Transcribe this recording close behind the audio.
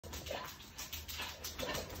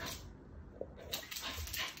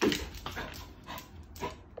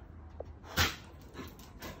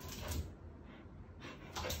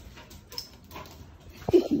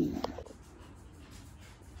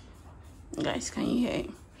Guys, can you hear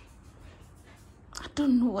him? I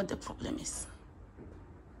don't know what the problem is.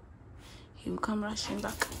 He will come rushing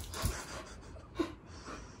back.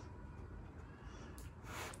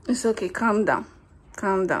 It's okay, calm down.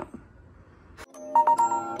 Calm down.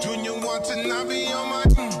 Junior want to not be on my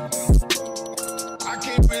I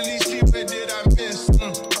can't really see where did I miss.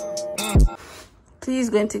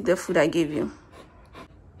 Please go and take the food I gave you.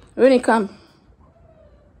 When you come.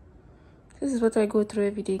 This is what I go through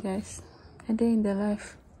every day, guys. A day in their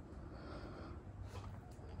life.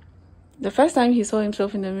 The first time he saw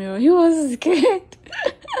himself in the mirror, he was scared.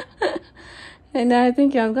 And I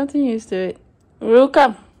think I've gotten used to it. Will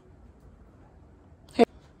come. Hey,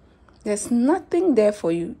 there's nothing there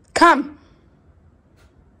for you. Come.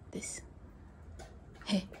 This.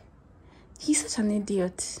 Hey, he's such an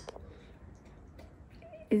idiot.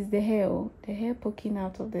 It's the hair poking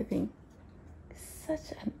out of the thing.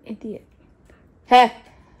 Such an idiot. Hey.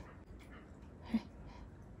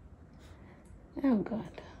 Oh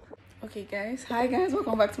God. Okay guys, hi guys,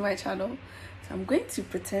 welcome back to my channel. So I'm going to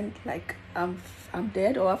pretend like I'm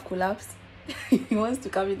dead or I've collapsed. He wants to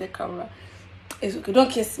come in the camera. It's okay, don't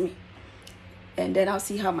kiss me. And then I'll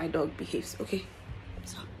see how my dog behaves. Okay,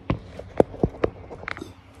 so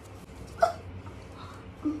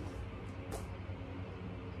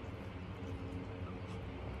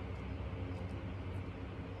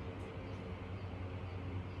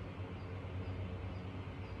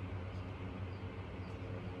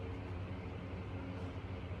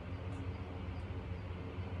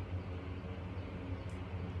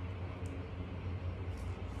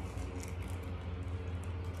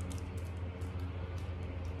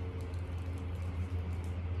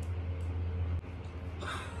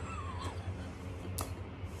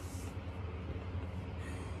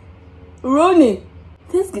Ronnie,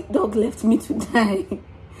 this dog left me to die.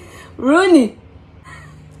 Ronnie.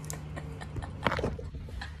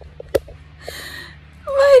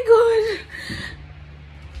 My God.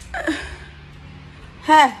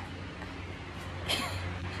 Hey.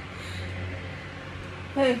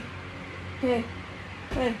 Hey. Hey.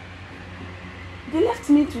 Hey. They left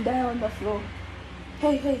me to die on the floor.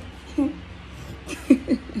 Hey, hey.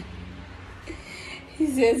 He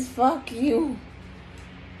says, fuck you.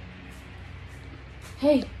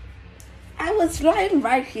 Hey, I was lying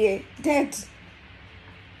right here, dead.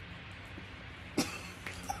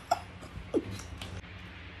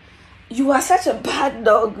 You are such a bad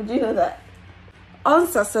dog, do you know that?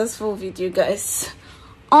 Unsuccessful video, guys.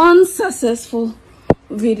 Unsuccessful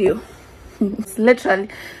video. It's literally,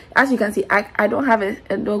 as you can see, I don't have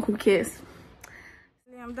a dog who cares.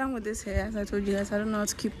 I'm done with this hair. As I told you guys, I don't know how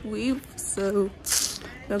to keep weave, so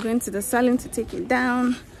we're going to the salon to take it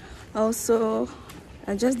down. Also,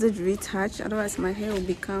 I just did retouch, otherwise my hair will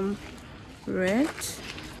become red.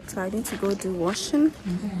 So I need to go do washing,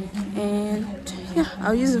 and yeah,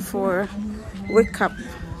 I'll use it for wake up.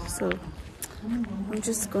 So I'm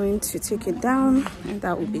just going to take it down, and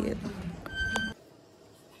that will be it.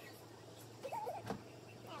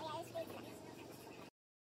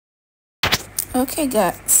 Okay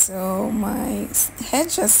guys, so my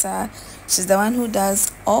hairdresser, she's the one who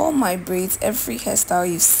does all my braids, every hairstyle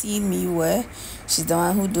you've seen me wear. She's the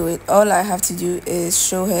one who do it. All I have to do is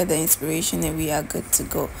show her the inspiration and we are good to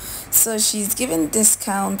go. So she's giving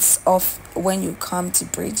discounts off when you come to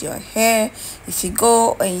braid your hair. If you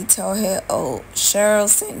go and you tell her, oh, Cheryl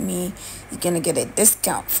sent me, you're gonna get a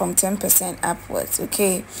discount from 10% upwards.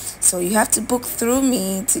 Okay, so you have to book through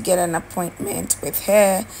me to get an appointment with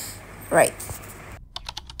her, right?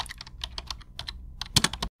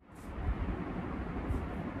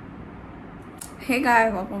 Hey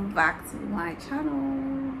guys, welcome back to my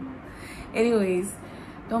channel. Anyways,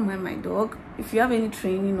 don't mind my dog. If you have any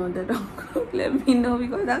training on the dog, let me know,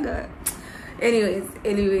 because that girl.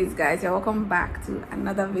 Anyways guys, you're welcome back to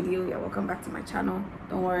another video. You're welcome back to my channel.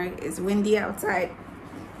 Don't worry, it's windy outside.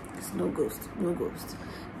 It's no ghost.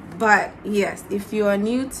 But yes, if you are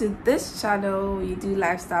new to this channel, you do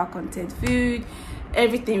lifestyle content, food,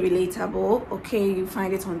 everything relatable. Okay, you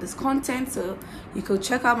find it on this content, so you could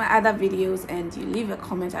check out my other videos and you leave a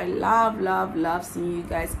comment. I love seeing you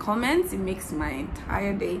guys comments. It makes my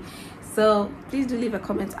entire day. So please do leave a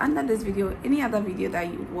comment under this video, any other video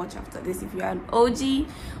that you would watch after this. If you are an OG,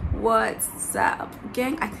 what's up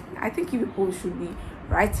gang? I think you people should be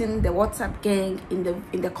writing the WhatsApp gang in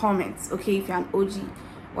the comments. Okay, if you're an OG,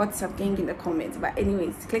 WhatsApp gang in the comments. But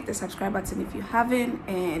anyways, click the subscribe button if you haven't,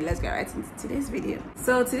 and let's get right into today's video.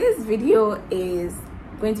 So today's video is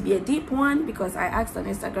going to be a deep one because I asked on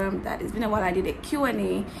Instagram that it's been a while I did a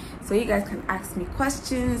Q&A, so you guys can ask me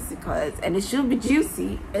questions, and it should be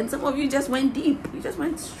juicy. And some of you just went deep, you just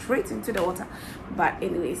went straight into the water. But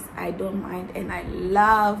anyways, I don't mind, and I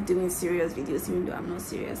love doing serious videos even though I'm not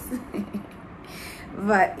serious.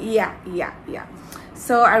 But yeah.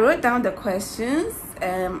 So I wrote down the questions.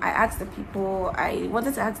 I asked the people, I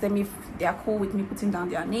wanted to ask them if they are cool with me putting down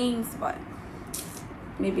their names, but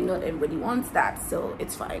maybe not everybody wants that, so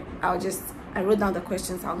it's fine. I wrote down the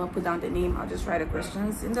questions. I'll not put down the name, I'll just write the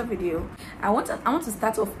questions in the video. I want to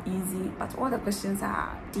start off easy, but all the questions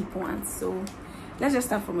are deep ones, so let's just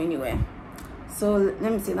start from anywhere. So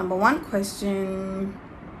let me see. Number one question.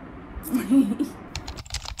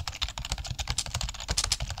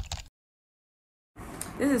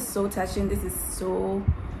 This is so touching, this is so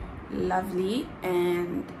lovely,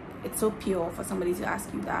 and it's so pure for somebody to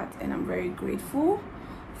ask you that, and I'm very grateful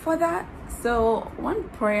for that. So one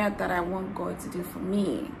prayer that I want God to do for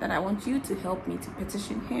me, that I want you to help me to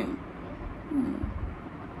petition him,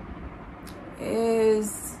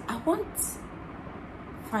 is I want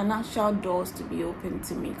financial doors to be open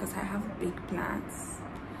to me, because I have big plans.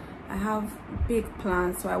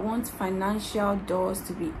 So I want financial doors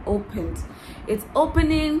to be opened. It's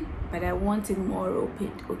opening, but I want it more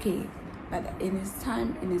opened, okay? But in his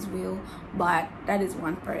time, in his will. But that is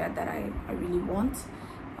one prayer that I really want.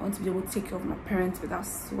 I want to be able to take care of my parents without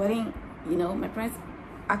sweating. You know, my parents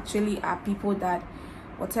actually are people that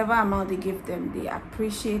whatever amount they give them, they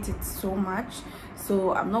appreciate it so much.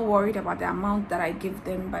 So I'm not worried about the amount that I give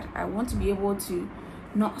them, but I want to be able to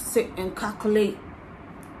not sit and calculate.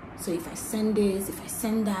 So if I send this, if I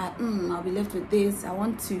send that, I'll be left with this. I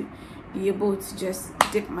want to be able to just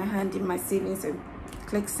dip my hand in my savings and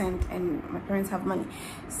click send, and my parents have money.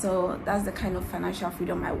 So that's the kind of financial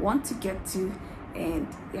freedom I want to get to. And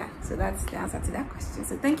yeah, so that's the answer to that question.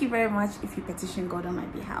 So thank you very much if you petition God on my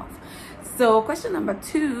behalf. So question number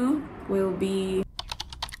 2 will be,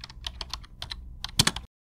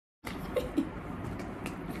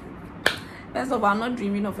 first of all, I'm not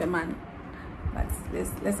dreaming of a man, but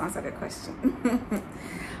let's answer the question.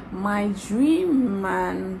 My dream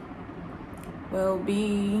man will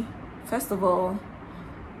be, first of all,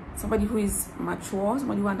 somebody who is mature,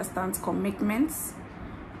 somebody who understands commitments.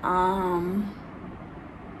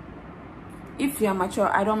 If you are mature,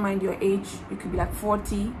 I don't mind your age. You could be like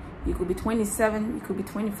 40, you could be 27, you could be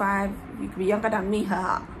 25, you could be younger than me,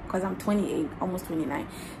 because I'm 28, almost 29.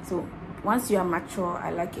 So once you are mature,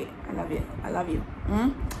 I like it. I love it. I love you.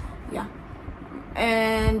 Yeah.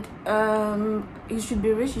 And you should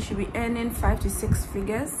be rich. You should be earning 5 to 6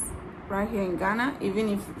 figures right here in Ghana. Even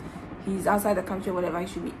if he's outside the country or whatever, he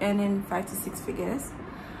should be earning 5 to 6 figures.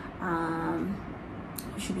 You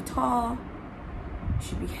should be tall. You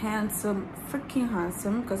should be handsome, freaking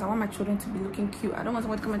handsome, because I want my children to be looking cute. I don't want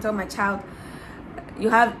someone to come and tell my child, you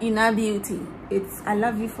have inner beauty. It's, I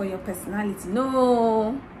love you for your personality.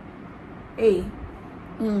 No. Hey.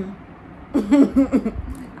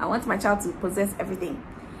 I want my child to possess everything.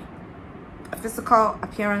 A physical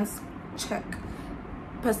appearance, check.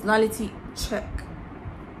 Personality, check.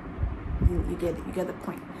 You get it. You get the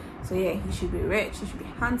point. So yeah, he should be rich. He should be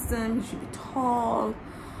handsome. He should be tall.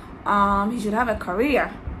 He should have a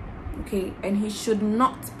career, okay, and he should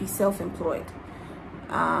not be self-employed.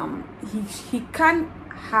 He can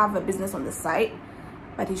have a business on the side,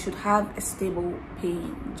 but he should have a stable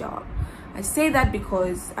paying job. I say that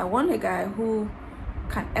because I want a guy who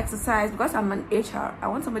can exercise, because I'm an HR. I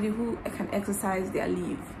want somebody who can exercise their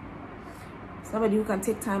leave, somebody who can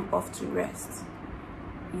take time off to rest,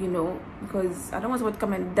 you know, because I don't want someone to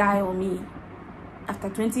come and die on me after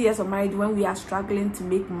 20 years of marriage when we are struggling to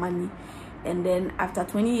make money, and then after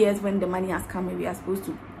 20 years when the money has come and we are supposed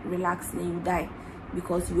to relax, and you die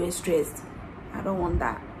because you were stressed. I don't want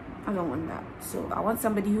that. I don't want that. So I want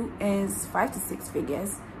somebody who earns 5 to 6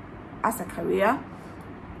 figures as a career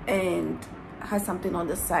and has something on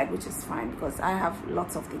the side, which is fine because I have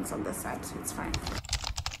lots of things on the side, so it's fine.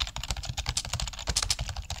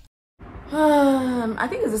 I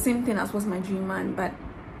think it's the same thing as what's my dream man, but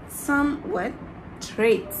some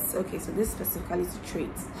traits. Okay, so this specifically is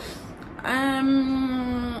traits.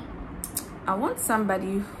 I want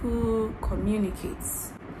somebody who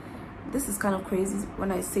communicates. This is kind of crazy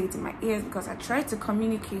when I say it in my ears, because I tried to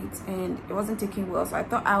communicate and it wasn't taking well, so I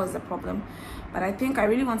thought I was the problem. But I think I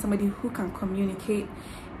really want somebody who can communicate,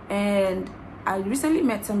 and I recently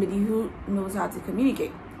met somebody who knows how to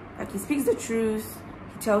communicate. Like, he speaks the truth,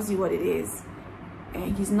 he tells you what it is,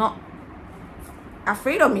 and he's not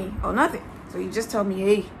afraid of me or nothing. So you just tell me,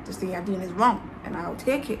 hey, this thing you're doing is wrong, and I'll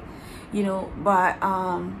take it, you know. But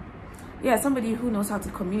yeah, somebody who knows how to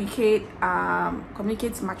communicate,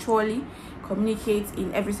 communicates maturely, communicates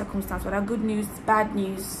in every circumstance, whether good news, bad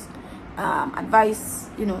news, advice.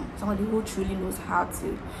 You know, somebody who truly knows how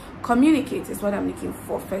to communicate is what I'm looking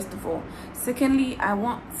for, first of all. Secondly, I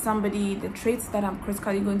want somebody, the traits that I'm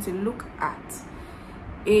critically going to look at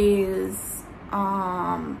is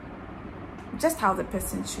just how the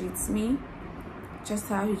person treats me, just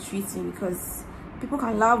how he treats me, because people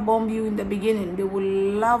can love bomb you in the beginning. They will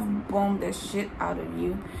love bomb the shit out of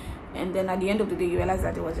you, and then at the end of the day you realize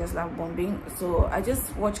that it was just love bombing. So I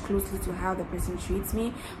just watch closely to how the person treats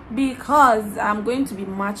me, because I'm going to be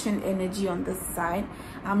matching energy on this side.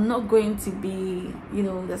 I'm not going to be, you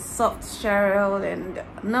know, the soft Cheryl, and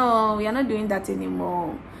no, we are not doing that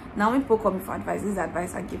anymore. Now when people come for advice, this is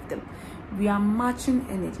advice I give them. We are matching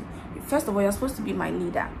energy. First of all, you're supposed to be my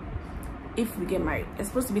leader. If we get married, you're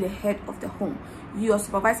supposed to be the head of the home. Your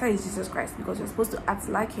supervisor is Jesus Christ, because you're supposed to act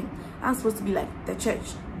like him. I'm supposed to be like the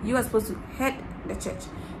church. You are supposed to head the church.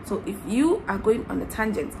 So if you are going on the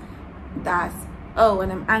tangent that, oh,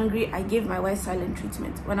 when I'm angry I give my wife silent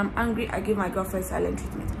treatment, when I'm angry I give my girlfriend silent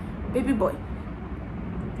treatment, baby boy,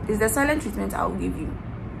 is the silent treatment I'll give you.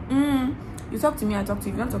 You talk to me, I talk to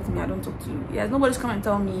you. If you don't talk to me, I don't talk to you. Yes, nobody's come and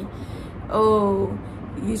tell me, oh,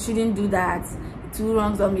 you shouldn't do that, 2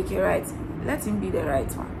 wrongs don't make it right. Let him be the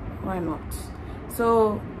right one. Why not?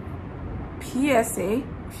 So PSA,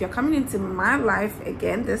 if you're coming into my life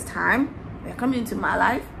again this time, you're coming into my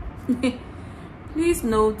life, please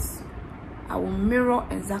note, I will mirror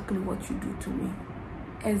exactly what you do to me.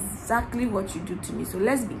 Exactly what you do to me. So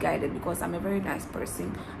let's be guided, because I'm a very nice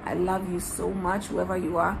person. I love you so much, whoever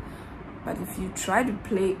you are. But if you try to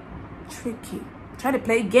play tricky, try to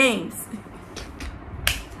play games,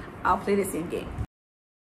 I'll play the same game.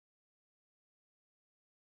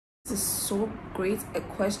 This is so great a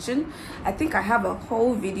question. I think I have a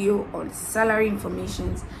whole video on salary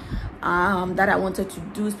informations that I wanted to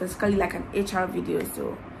do, specifically like an HR video.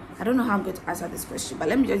 So I don't know how I'm going to answer this question, but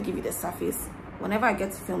let me just give you the surface. Whenever I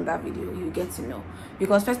get to film that video, you get to know.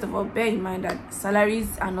 Because first of all, bear in mind that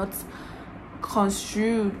salaries are not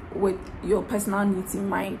construed with your personal needs in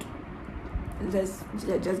mind. Just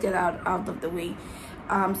get out of the way.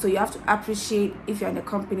 So you have to appreciate, if you're in a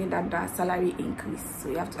company that does salary increase, so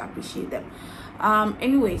you have to appreciate them.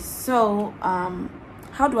 Anyway, so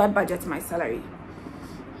how do I budget my salary?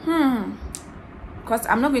 Because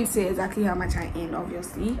I'm not going to say exactly how much I earn,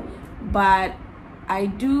 obviously, but I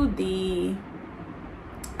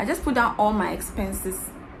just put down all my expenses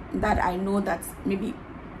that I know that maybe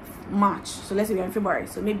March. So let's say we're in February,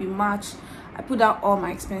 so maybe March I put out all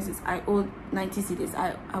my expenses. I owe 90 cedis.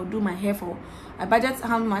 I'll do my hair for, I budget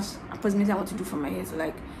how much approximately I want to do for my hair, so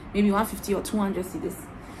like maybe 150 or 200 cedis,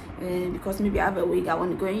 and because maybe I have a wig I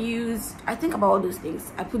want to go and use. I think about all those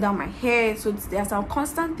things. I put down my hair, so there are some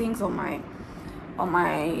constant things on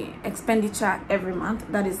my expenditure every month.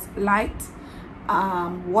 That is light,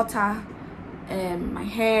 water, my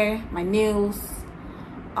hair, my nails,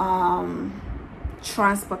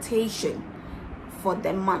 transportation for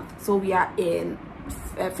the month. So we are in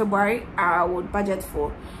February. I would budget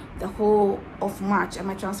for the whole of March, and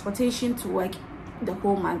my transportation to work the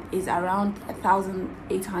whole month is around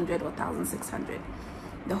 1,800 or 1,600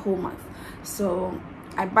 the whole month. So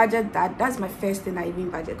I budget that. That's my first thing I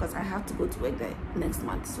even budget, because I have to go to work the next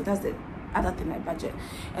month. So that's the other thing I budget.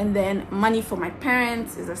 And then money for my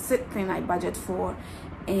parents is a sixth thing I budget for,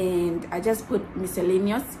 and I just put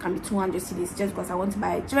miscellaneous, can be 200 cedis, just because I want to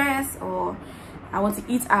buy a dress, or I want to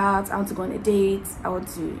eat out, I want to go on a date, I want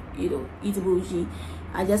to, you know, eat bougie.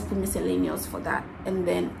 I just put miscellaneous for that. And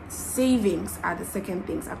then savings are the second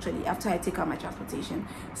things, actually. After I take out my transportation,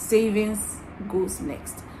 savings goes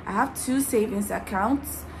next. I have 2 savings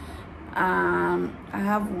accounts. I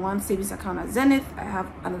have one savings account at Zenith. I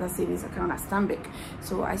have another savings account at Stanbic.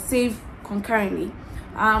 So I save concurrently.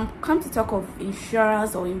 Come to talk of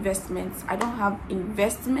insurance or investments, I don't have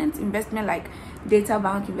investment like data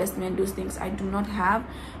bank investment. Those things I do not have,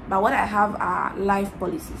 but what I have are life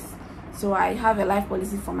policies. So I have a life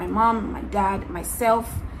policy for my mom, my dad,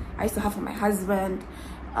 myself. I used to have for my husband,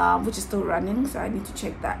 which is still running, so I need to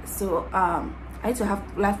check that. So I need to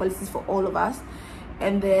have life policies for all of us,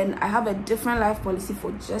 and then I have a different life policy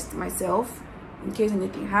for just myself in case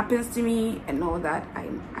anything happens to me and all that. I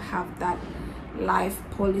have that life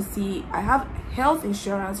policy. I have health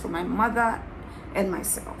insurance for my mother and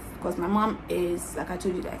myself, because my mom is, like I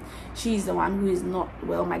told you, that she's the one who is not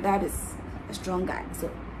well. My dad is a strong guy,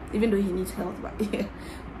 so even though he needs help, but yeah,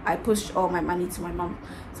 I pushed all my money to my mom.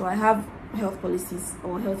 So I have health policies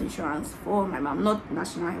or health insurance for my mom, not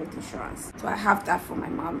national health insurance. So I have that for my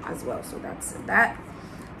mom as well. So that's that.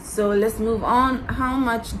 So let's move on. How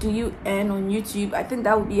much do you earn on YouTube? I think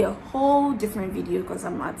that would be a whole different video because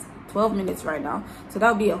I'm at 12 minutes right now, so that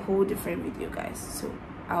would be a whole different video, guys. So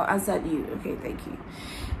I'll answer you. Okay, thank you.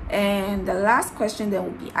 And the last question then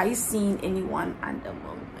will be, are you seeing anyone at the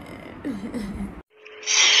moment?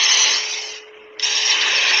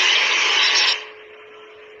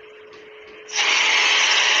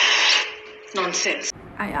 Nonsense.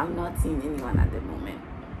 I am not seeing anyone at the moment.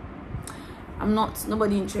 I'm not.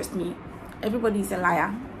 Nobody interests me. Everybody is a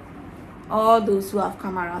liar. All those who have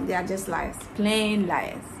come around, they are just liars, plain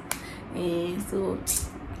liars. And so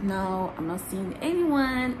now I'm not seeing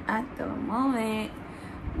anyone at the moment.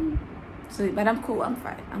 So, but I'm cool. I'm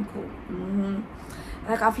fine. I'm cool.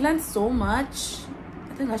 Like, I've learned so much.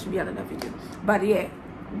 I think that should be another video. But yeah,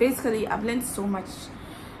 basically, I've learned so much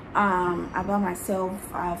about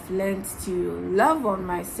myself. I've learned to love on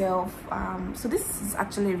myself. So this is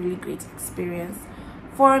actually a really great experience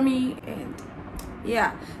for me. And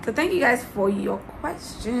yeah, so thank you guys for your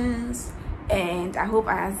questions, and I hope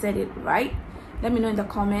I answered it right. Let me know in the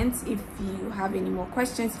comments if you have any more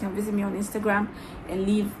questions. You can visit me on Instagram and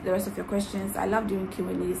leave the rest of your questions. I love doing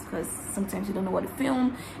Q&As because sometimes you don't know what to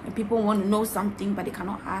film and people want to know something but they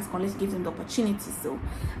cannot ask unless you give them the opportunity. So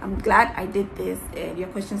I'm glad I did this, and your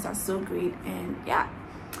questions are so great. And yeah,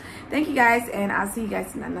 thank you guys, and I'll see you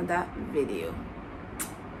guys in another video.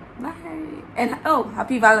 Bye. And oh,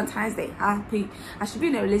 happy Valentine's Day. Happy. I should be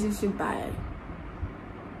in a relationship by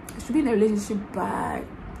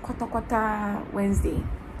quarter Wednesday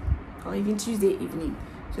or even Tuesday evening,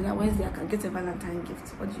 so that Wednesday I can get a Valentine gift.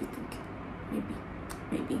 What do you think?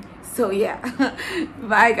 Maybe. So yeah.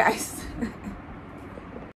 Bye guys.